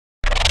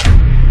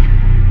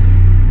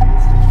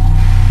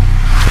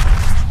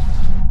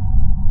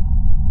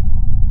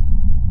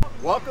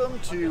Welcome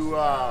to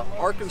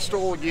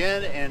ArkanSTOL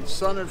again and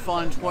Sun and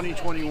Fun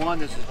 2021.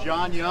 This is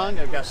John Young.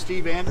 I've got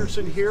Steve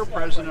Anderson here,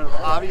 president of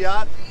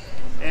Aviat,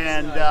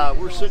 and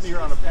we're sitting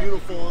here on a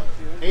beautiful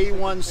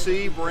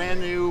A1C brand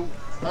new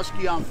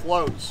Husky on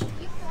floats.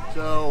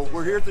 So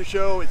we're here at the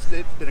show. It's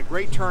been a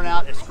great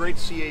turnout. It's great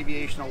to see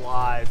aviation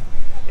alive.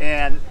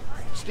 And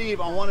Steve,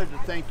 I wanted to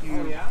thank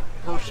you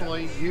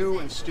personally, you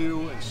and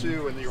Stu and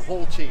Sue and your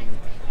whole team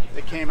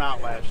that came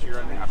out last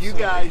year. I mean, you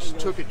guys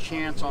took a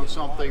chance on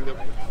something that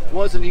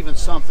wasn't even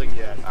something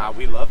yet.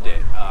 We loved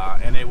it,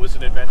 and it was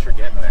an adventure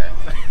getting there.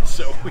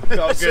 So we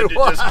felt good to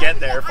just get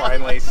there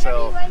finally.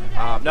 So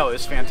no, it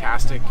was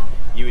fantastic.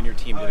 You and your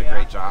team did a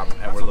great job,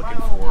 and we're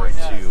looking forward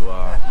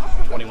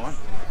to 21.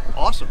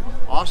 Awesome,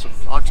 awesome.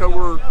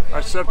 September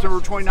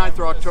 29th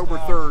or October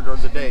 3rd are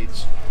the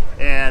dates.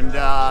 And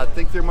I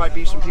think there might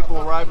be some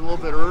people arriving a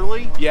little bit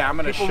early. Yeah, I'm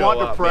going to show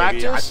up.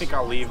 Maybe. I think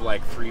I'll leave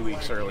like 3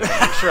 weeks early to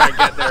make sure I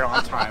get there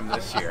on time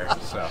this year.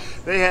 So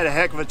they had a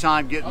heck of a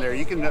time getting there.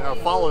 You can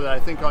follow that,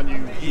 I think, on you.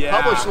 You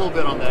published a little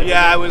bit on that.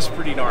 Yeah, it was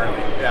pretty gnarly.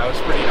 Yeah, it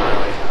was pretty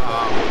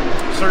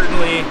gnarly.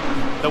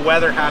 Certainly, the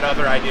weather had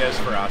other ideas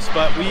for us,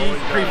 but we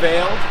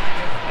prevailed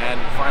and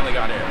finally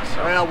got in.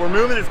 So. Well, we're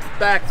moving it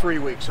back 3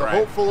 weeks, so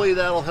hopefully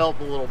that'll help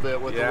a little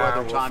bit with the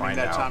weather timing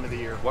that time of the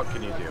year. What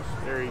can you do?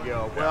 There you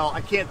go. Yeah. Well, I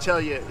can't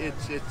tell you,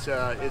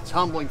 it's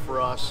humbling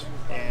for us,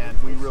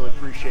 and we really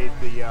appreciate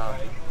the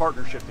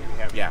partnership that we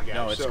have. Yeah, with you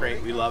guys. No, it's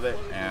great. We love it,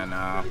 and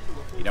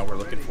you know, we're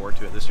looking forward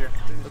to it this year.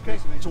 Okay.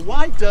 So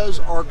why does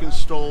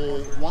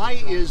ArkanSTOL?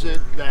 Why is it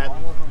that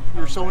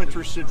you're so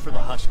interested for the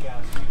Husky?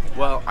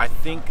 Well, I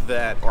think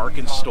that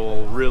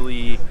ArkanSTOL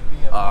really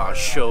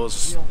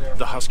shows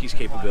the Husky's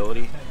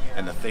capability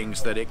and the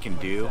things that it can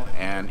do,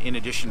 and in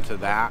addition to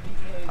that,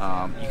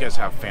 you guys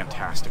have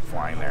fantastic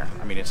flying there.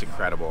 I mean, it's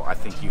incredible. I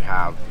think you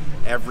have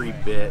every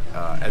bit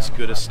as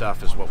good a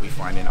stuff as what we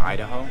find in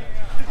Idaho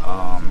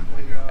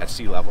at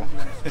sea level.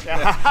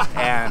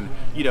 And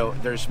you know,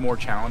 there's more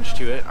challenge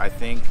to it. I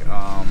think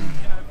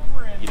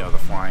you know, the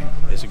flying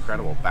is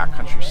incredible.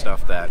 Backcountry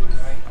stuff that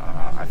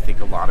I think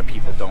a lot of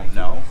people don't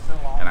know,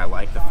 and I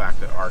like the fact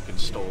that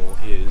ArkanSTOL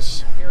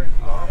is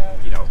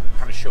you know,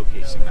 kind of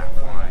showcasing that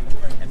flying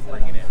and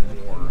bringing it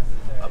more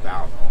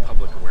about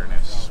public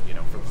awareness, you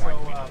know, for the flying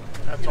community.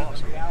 That's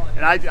awesome.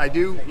 And I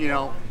do, you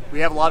know, we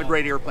have a lot of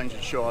great airplanes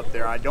that show up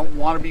there. I don't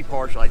want to be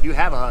partial. I do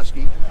have a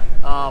Husky,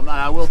 and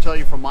I will tell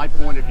you from my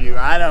point of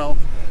view,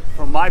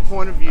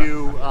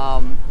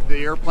 the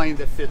airplane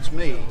that fits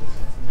me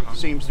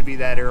seems to be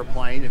that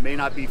airplane. It may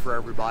not be for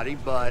everybody,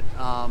 but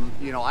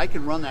you know, I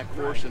can run that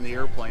course in the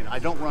airplane. I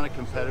don't run it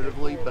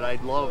competitively, but I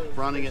love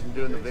running it and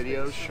doing the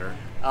videos. Sure.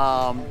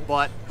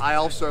 But I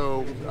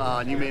also,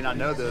 and you may not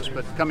know this,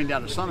 but coming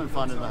down to Sun and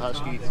Fun in the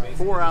Husky,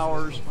 4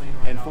 hours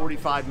and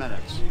 45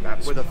 minutes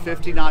with a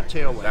 50-knot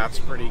tailwind. That's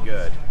pretty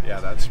good. Yeah,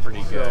 that's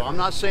pretty good. So I'm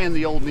not saying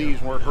the old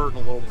knees weren't hurting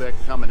a little bit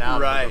coming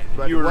out. Right. Of it,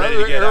 but you were ready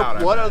to get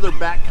out. What other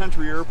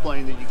backcountry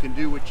airplane that you can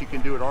do what you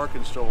can do at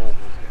ArkanSTOL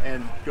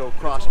and go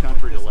cross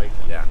country to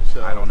Lakeland? Yeah,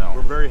 so I don't know.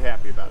 We're very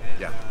happy about it.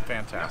 Yeah,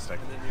 fantastic.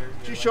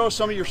 Could you show us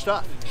some of your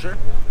stuff? Sure.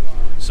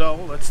 So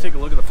let's take a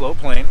look at the float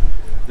plane.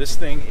 This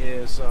thing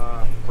is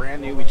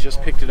brand new. We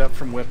just picked it up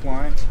from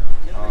Whipline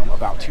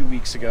about 2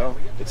 weeks ago.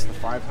 It's the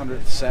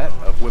 500th set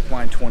of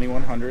Whipline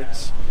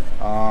 2100s.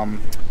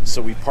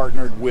 So we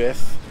partnered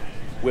with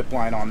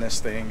Whipline on this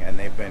thing, and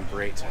they've been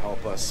great to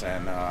help us,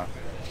 and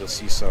you'll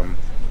see some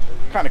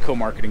kind of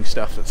co-marketing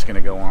stuff that's going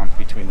to go on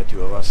between the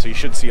two of us. So you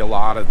should see a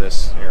lot of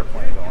this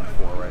airplane going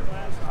forward.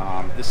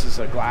 This is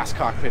a glass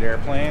cockpit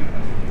airplane,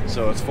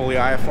 so it's fully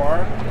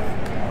IFR,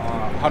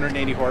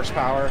 180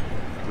 horsepower,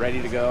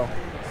 ready to go.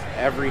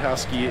 Every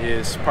Husky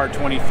is Part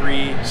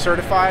 23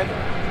 certified,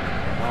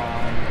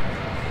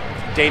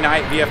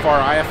 day-night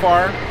VFR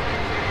IFR,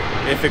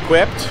 if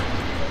equipped.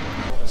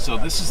 So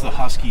this is the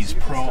Husky's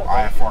Pro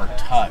IFR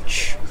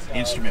Touch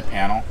instrument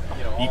panel.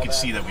 You can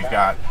see that we've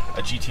got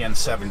a GTN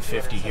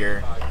 750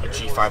 here, a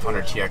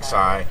G500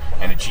 TXI,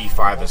 and a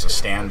G5 as a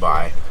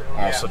standby.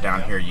 Also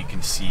down here you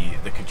can see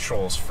the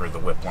controls for the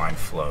Whipline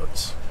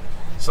floats.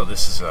 So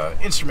this is an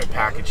instrument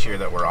package here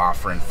that we're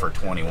offering for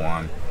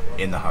 21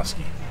 in the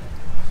Husky.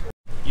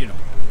 You know.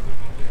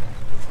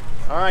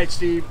 All right,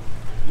 Steve.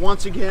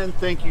 Once again,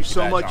 thank you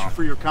so much John.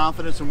 for your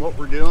confidence in what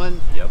we're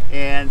doing,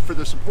 and for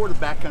the support of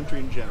backcountry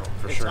in general.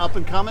 It's up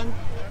and coming,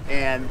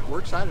 and we're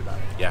excited about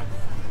it. Yeah,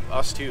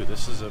 us too.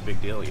 This is a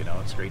big deal. You know,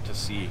 it's great to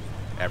see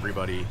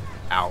everybody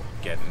out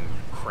getting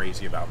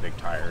crazy about big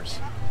tires,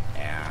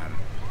 and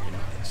you know,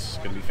 it's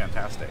going to be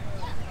fantastic.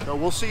 So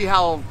we'll see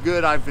how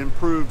good I've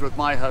improved with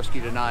my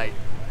Husky tonight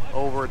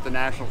over at the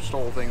National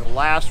STOL thing, the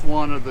last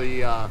one of the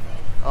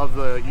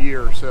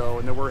year. So,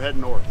 and then we're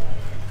heading north.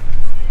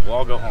 We'll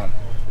all go home.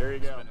 There you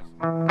go.